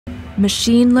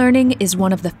Machine learning is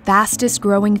one of the fastest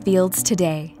growing fields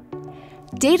today.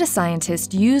 Data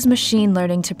scientists use machine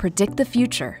learning to predict the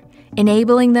future,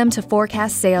 enabling them to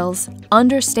forecast sales,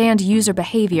 understand user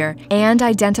behavior, and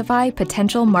identify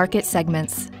potential market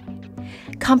segments.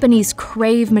 Companies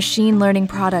crave machine learning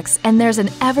products, and there's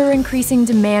an ever-increasing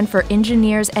demand for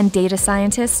engineers and data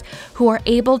scientists who are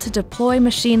able to deploy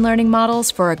machine learning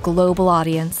models for a global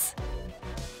audience.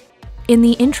 In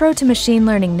the Intro to Machine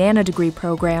Learning Nanodegree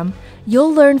program,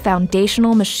 you'll learn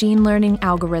foundational machine learning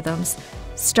algorithms,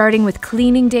 starting with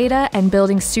cleaning data and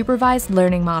building supervised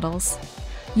learning models.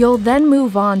 You'll then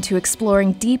move on to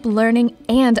exploring deep learning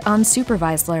and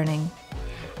unsupervised learning.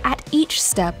 At each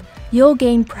step, you'll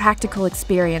gain practical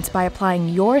experience by applying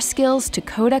your skills to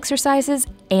code exercises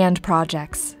and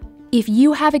projects. If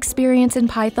you have experience in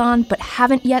Python but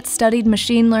haven't yet studied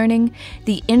machine learning,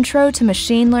 the Intro to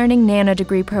Machine Learning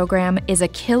Nanodegree program is a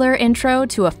killer intro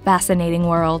to a fascinating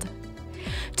world.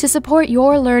 To support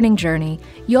your learning journey,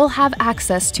 you'll have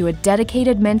access to a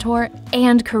dedicated mentor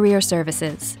and career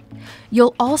services.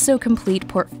 You'll also complete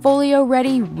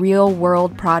portfolio-ready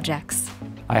real-world projects.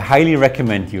 I highly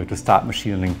recommend you to start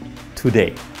machine learning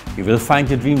today. You will find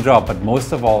your dream job, but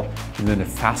most of all, you'll learn a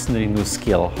fascinating new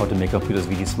skill, how to make computers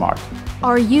really smart.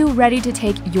 Are you ready to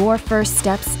take your first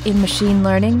steps in machine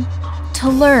learning? To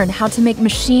learn how to make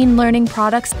machine learning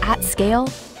products at scale?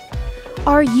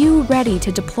 Are you ready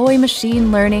to deploy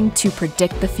machine learning to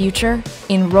predict the future?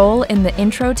 Enroll in the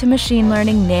Intro to Machine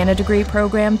Learning Nanodegree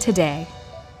program today.